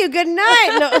 Rashwan. Thank you. Good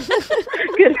night. No.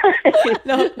 Good night.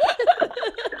 No.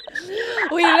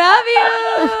 We love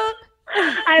you.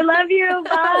 I love you.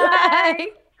 Bye.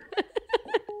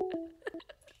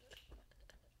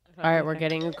 All right, we're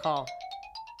getting a call.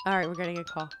 All right, we're getting a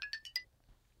call.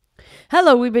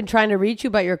 Hello, we've been trying to reach you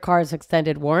about your car's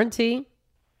extended warranty.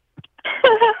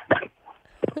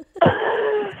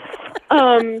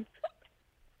 I'm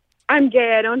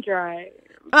gay. I don't drive.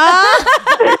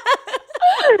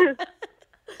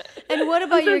 And what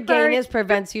about your gayness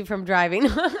prevents you from driving?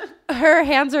 Her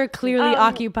hands are clearly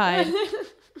occupied.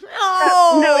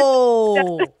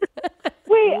 Oh!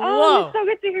 Wait, Whoa. it's so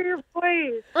good to hear your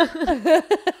voice.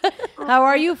 How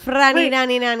are you, Franny,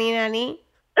 Nani?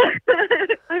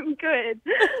 I'm good.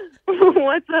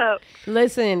 What's up?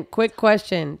 Listen, quick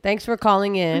question. Thanks for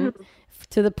calling in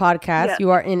to the podcast. Yeah.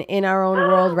 You are in our own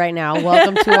world right now.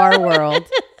 Welcome to our world.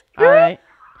 All right.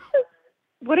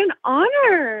 What an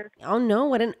honor. Oh, no.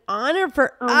 What an honor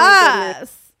for Oh, my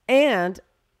us. And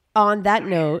on that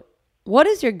note, what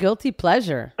is your guilty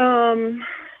pleasure? Oh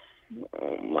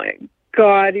my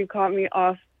God, you caught me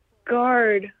off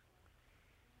guard.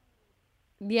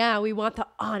 Yeah, we want the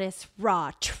honest,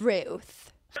 raw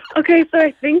truth. Okay, so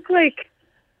I think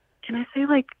can I say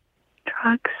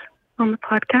drugs on the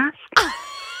podcast?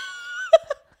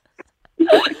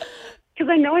 Because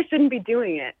I know I shouldn't be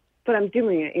doing it, but I'm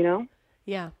doing it, you know?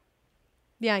 Yeah.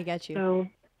 Yeah, I get you. So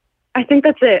I think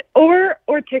that's it. Or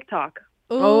TikTok.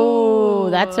 Oh,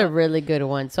 that's a really good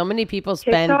one. So many people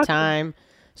spend TikTok. time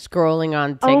scrolling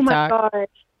on TikTok. Oh my gosh.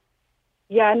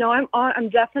 Yeah, no, I'm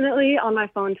definitely on my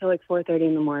phone till 4:30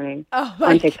 in the morning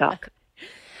on TikTok.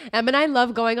 Em and I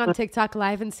love going on TikTok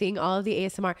live and seeing all of the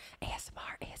ASMR.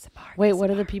 Wait, what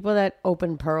are the people that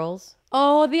open pearls?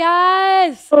 Oh,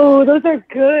 yes. Oh, those are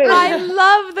good. I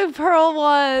love the pearl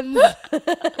ones.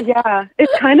 Yeah,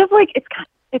 it's kind of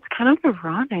it's kind of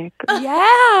ironic.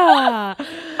 Yeah.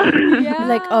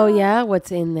 Like, oh yeah,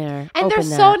 what's in there? And Open they're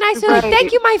that. so nice. They're like, Right.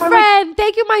 thank you, my friend.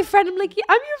 Thank you, my friend. I'm like, yeah,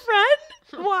 I'm your friend.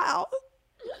 Wow.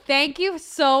 Thank you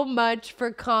so much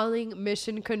for calling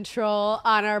Mission Control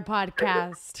on our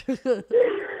podcast.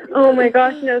 Oh my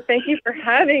gosh, no, thank you for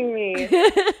having me.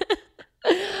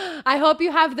 I hope you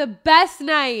have the best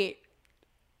night.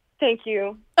 Thank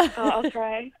you. I'll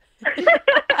try.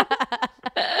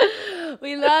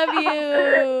 We love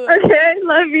you. Okay, I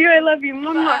love you. I love you.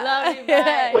 Mama. Love you.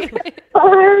 Bye.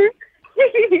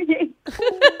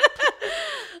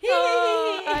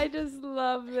 Oh, I just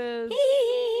love this.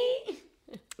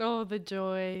 Oh, the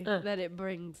joy that it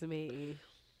brings me.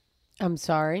 I'm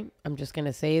sorry. I'm just going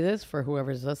to say this for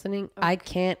whoever's listening. Okay. I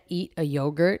can't eat a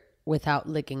yogurt without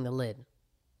licking the lid.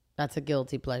 That's a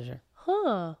guilty pleasure.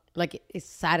 Huh. Like, it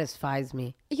satisfies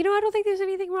me. You know, I don't think there's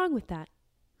anything wrong with that.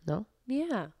 No?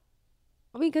 Yeah.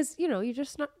 I mean, because, you're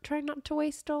just not trying not to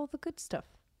waste all the good stuff.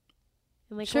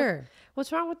 And like, sure.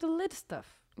 What's wrong with the lid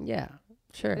stuff? Yeah,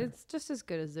 sure. It's just as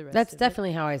good as the rest That's of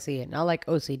definitely how I see it. Not like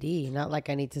OCD. Not like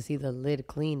I need to see the lid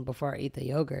clean before I eat the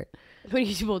yogurt.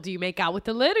 Well, do you make out with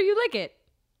the lid or you lick it?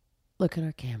 Look at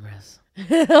our cameras.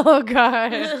 Oh,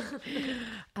 God.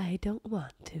 I don't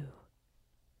want to.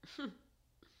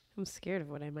 I'm scared of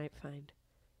what I might find.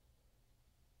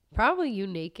 Probably you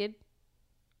naked.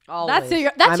 Always.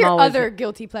 That's your other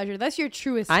guilty pleasure. That's your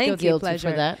truest I ain't guilty guilty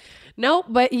for that. No,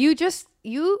 but you just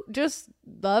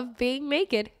love being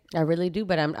naked. I really do,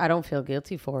 but I don't feel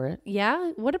guilty for it.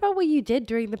 Yeah. What about what you did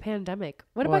during the pandemic?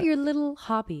 What about your little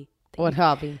hobby? What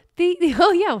hobby?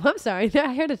 Oh yeah, well, I'm sorry.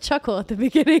 I heard a chuckle at the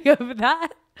beginning of that.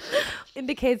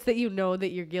 Indicates that you know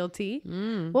that you're guilty.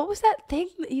 What was that thing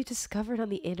that you discovered on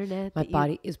the internet? My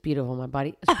body is beautiful. My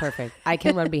body is perfect. I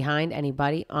can run behind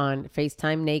anybody on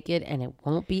FaceTime naked and it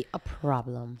won't be a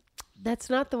problem.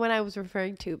 That's not the one I was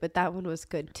referring to, but that one was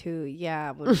good too.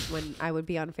 Yeah, when I would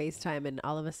be on FaceTime and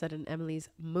all of a sudden Emily's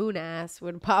moon ass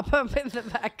would pop up in the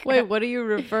background. Wait, what are you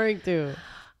referring to?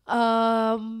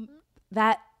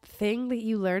 That thing that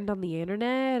you learned on the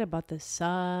internet about the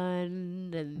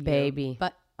sun and Baby.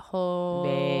 butthole.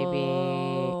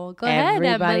 Baby. Go ahead,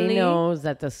 Everybody Emily. knows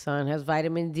that the sun has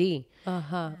vitamin D.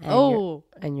 Uh-huh.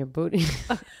 And your booty.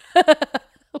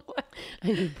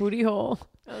 And your booty hole.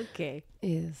 Okay.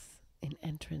 Is an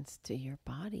entrance to your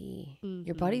body.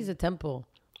 Your body's a temple.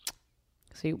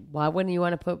 So why wouldn't you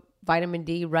want to put vitamin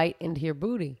D right into your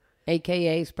booty?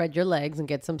 AKA spread your legs and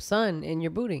get some sun in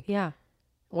your booty. Yeah.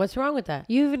 What's wrong with that?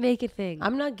 You have a naked thing.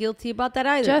 I'm not guilty about that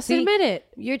either. Just admit it.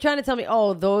 You're trying to tell me,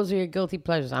 oh, those are your guilty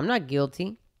pleasures. I'm not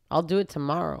guilty. I'll do it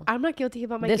tomorrow. I'm not guilty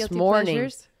about my this guilty morning,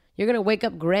 pleasures. You're going to wake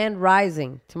up grand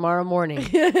rising tomorrow morning.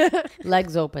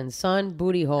 Legs open, sun,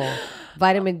 booty hole,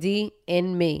 vitamin D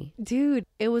in me. Dude,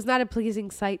 it was not a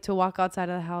pleasing sight to walk outside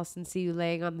of the house and see you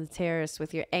laying on the terrace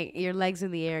with your legs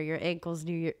in the air, your ankles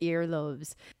near your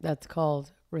earlobes. That's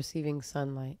called receiving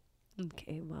sunlight.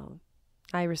 Okay, well,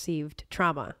 I received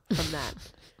trauma from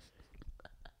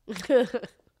that.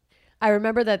 I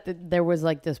remember that there was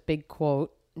like this big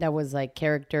quote that was like,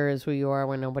 character is who you are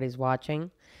when nobody's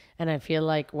watching. And I feel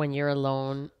like when you're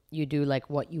alone, you do like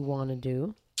what you want to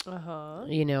do,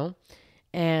 you know,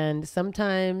 and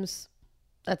sometimes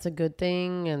that's a good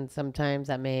thing. And sometimes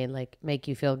that may like make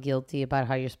you feel guilty about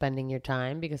how you're spending your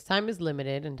time, because time is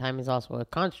limited and time is also a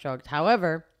construct.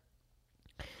 However,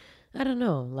 I don't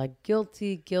know, like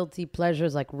guilty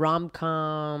pleasures, like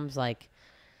rom-coms, like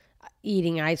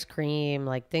eating ice cream,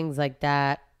 like things like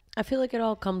that. I feel like it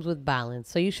all comes with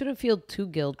balance. So you shouldn't feel too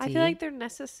guilty. I feel like they're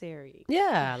necessary.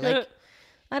 Yeah. Like,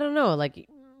 I don't know. Like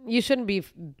you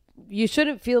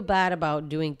shouldn't feel bad about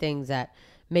doing things that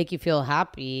make you feel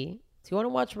happy. So you want to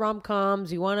watch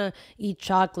rom-coms, you want to eat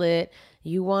chocolate,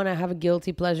 you want to have a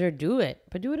guilty pleasure, do it.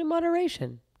 But do it in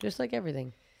moderation, just like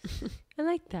everything. I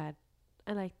like that.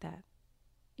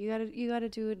 You gotta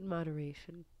do it in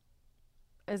moderation.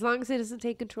 As long as it doesn't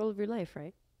take control of your life,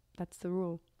 right? That's the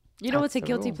rule. You know what's a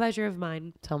guilty pleasure of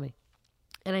mine? Tell me.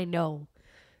 And I know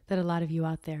that a lot of you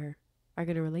out there are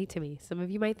going to relate to me. Some of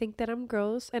you might think that I'm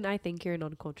gross, and I think you're an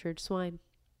uncultured swine.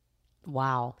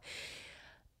 Wow.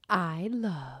 I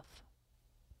love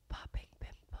popping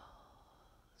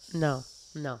pimples. No.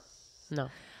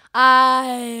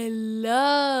 I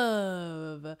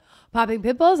love popping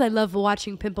pimples. I love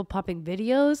watching pimple popping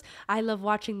videos. I love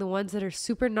watching the ones that are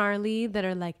super gnarly, that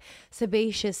are like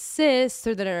sebaceous cysts,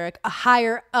 or that are like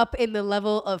higher up in the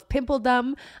level of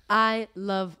pimpledom. I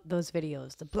love those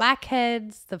videos. The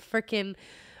blackheads, the freaking,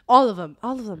 all of them.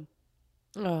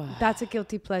 Ugh. That's a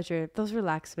guilty pleasure. Those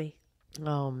relax me.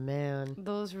 Oh, man.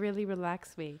 Those really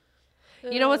relax me.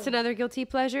 You know what's another guilty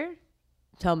pleasure?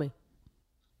 Tell me.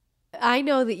 I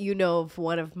know that you know of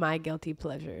one of my guilty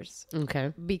pleasures.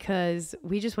 Okay. Because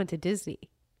we just went to Disney.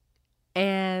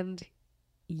 And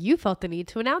you felt the need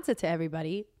to announce it to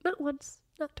everybody. Not once,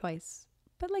 not twice,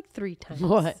 but like 3 times.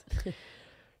 What?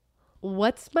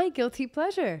 What's my guilty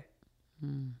pleasure?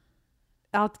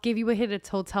 I'll give you a hint. It's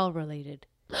hotel related.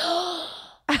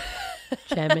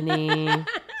 Gemini.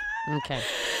 Okay.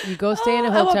 You go stay in a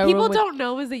What hotel people room. don't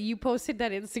know is that you posted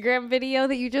that Instagram video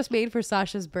that you just made for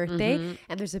Sasha's birthday. Mhm.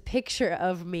 And there's a picture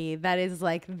of me that is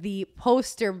like the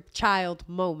poster child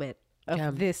moment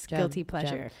of this guilty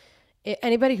pleasure.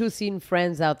 Anybody who's seen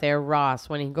Friends out there, Ross,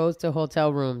 when he goes to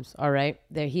hotel rooms, all right,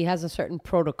 there he has a certain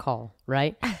protocol,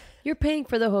 right? You're paying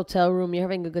for the hotel room. You're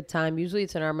having a good time. Usually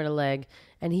it's an arm and a leg.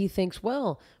 And he thinks,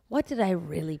 well, what did I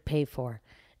really pay for?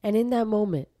 And in that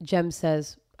moment, Jem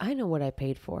says, I know what I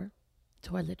paid for.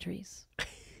 Toiletries.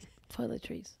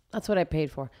 Toiletries. That's what I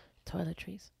paid for.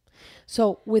 Toiletries.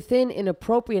 So within an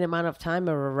appropriate amount of time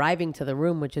of arriving to the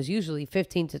room, which is usually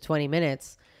 15 to 20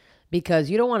 minutes,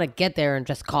 because you don't want to get there and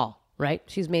just call, right?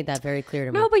 She's made that very clear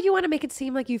to me. No, but you want to make it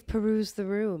seem like you've perused the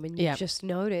room and you've just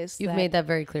noticed. You've made that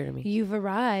very clear to me. You've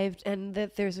arrived and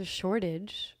that there's a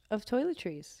shortage of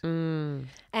toiletries. Mm.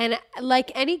 And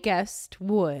like any guest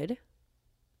would,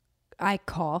 I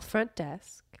call front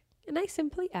desk and I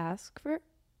simply ask for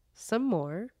some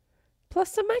more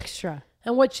plus some extra.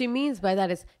 And what she means by that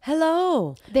is,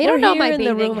 hello. They don't know my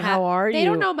bathing room. How are you? They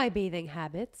don't know my bathing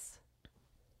habits.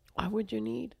 Why would you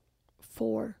need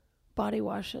 4 body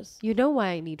washes? You know why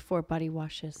I need 4 body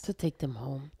washes? To take them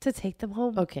home.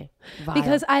 Okay. Vile.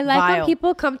 Because I like when Vile.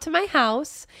 people come to my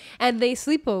house and they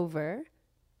sleep over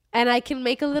and I can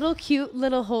make a little cute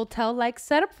little hotel-like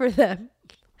setup for them.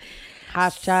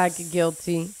 Hashtag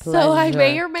guilty pleasure. So I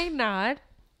may or may not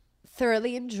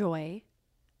thoroughly enjoy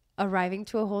arriving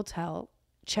to a hotel,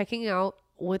 checking out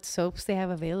what soaps they have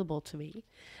available to me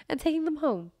and taking them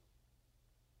home.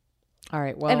 All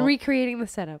right. Well, and recreating the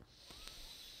setup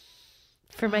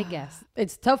for my guests.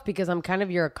 It's tough because I'm kind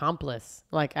of your accomplice.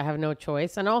 Like, I have no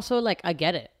choice. And also, like, I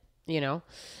get it, you know?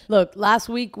 Look, last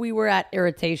week we were at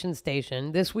Irritation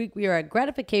Station. This week we are at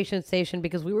Gratification Station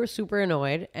because we were super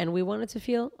annoyed and we wanted to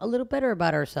feel a little better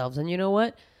about ourselves. And you know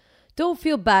what? Don't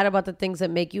feel bad about the things that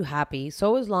make you happy,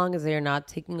 so as long as they're not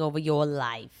taking over your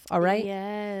life, all right?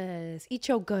 Yes. Eat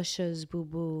your gushers,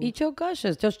 boo-boo. Eat your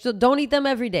gushers. Just don't eat them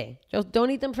every day. Just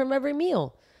don't eat them from every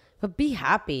meal. But be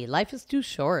happy. Life is too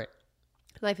short.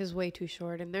 Life is way too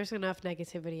short, and there's enough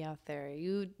negativity out there.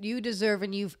 You deserve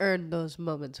and you've earned those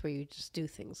moments where you just do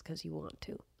things because you want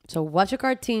to. So watch your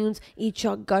cartoons, eat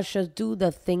your gushers, do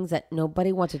the things that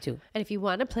nobody wants to do. And if you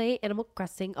want to play Animal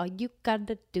Crossing, all you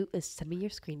gotta do is send me your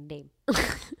screen name.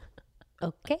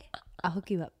 Okay? I'll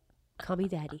hook you up. Call me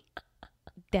Daddy.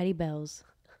 Daddy Bells.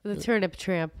 The Turnip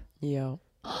Tramp. Yo.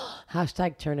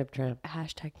 Hashtag Turnip Tramp.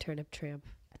 Hashtag Turnip Tramp.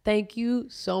 Thank you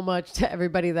so much to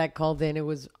everybody that called in. It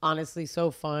was honestly so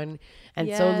fun and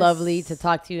so lovely to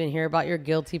talk to you and hear about your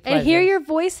guilty pleasures. And hear your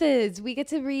voices. We get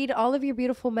to read all of your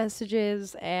beautiful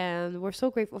messages, and we're so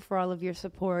grateful for all of your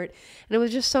support. And it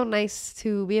was just so nice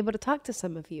to be able to talk to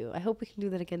some of you. I hope we can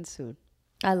do that again soon.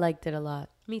 I liked it a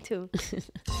lot. Me too.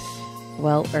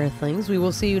 Well, Earthlings, we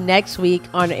will see you next week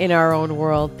on In Our Own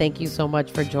World. Thank you so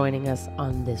much for joining us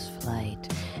on this flight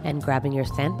and grabbing your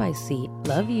standby seat.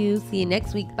 Love you. See you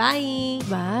next week. Bye.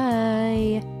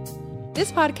 Bye.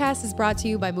 This podcast is brought to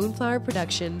you by Moonflower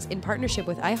Productions in partnership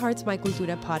with iHeart's My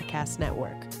Cultura Podcast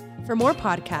Network. For more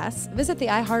podcasts, visit the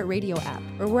iHeartRadio app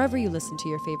or wherever you listen to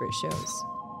your favorite shows.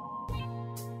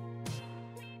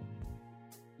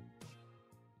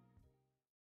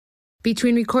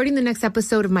 Between recording the next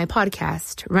episode of my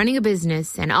podcast, running a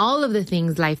business, and all of the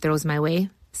things life throws my way,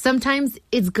 sometimes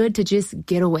it's good to just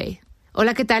get away.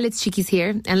 Hola, ¿qué tal? It's Chiquis here.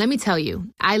 And let me tell you,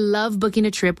 I love booking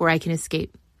a trip where I can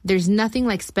escape. There's nothing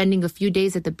like spending a few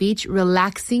days at the beach,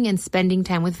 relaxing and spending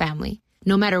time with family.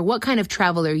 No matter what kind of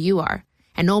traveler you are,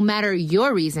 and no matter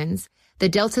your reasons, the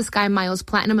Delta Sky Miles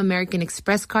Platinum American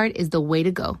Express card is the way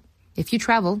to go. If you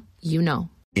travel, you know.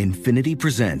 Infinity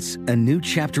presents a new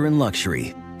chapter in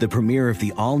luxury. The premiere of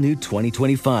the all-new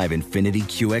 2025 Infiniti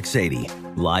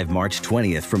QX80, live March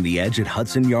 20th from the Edge at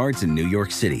Hudson Yards in New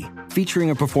York City, featuring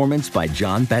a performance by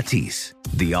John Batiste.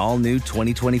 The all-new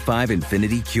 2025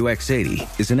 Infiniti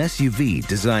QX80 is an SUV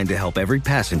designed to help every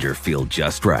passenger feel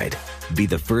just right. Be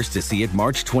the first to see it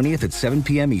March 20th at 7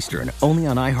 p.m. Eastern, only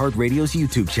on iHeartRadio's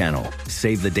YouTube channel.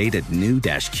 Save the date at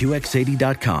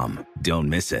new-QX80.com. Don't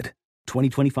miss it.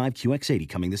 2025 QX80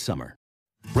 coming this summer.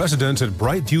 Residents at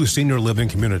Brightview Senior Living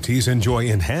Communities enjoy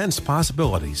enhanced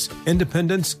possibilities,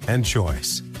 independence, and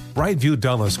choice. Brightview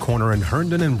Dulles Corner in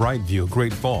Herndon and Brightview,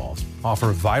 Great Falls,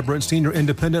 offer vibrant senior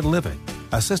independent living,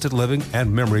 assisted living,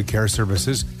 and memory care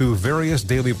services through various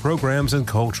daily programs and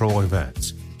cultural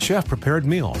events. Chef-prepared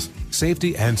meals,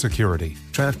 safety and security,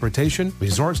 transportation,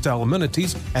 resort-style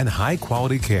amenities, and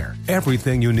high-quality care.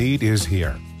 Everything you need is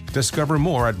here. Discover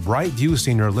more at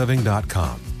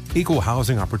brightviewseniorliving.com. Equal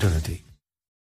housing opportunity.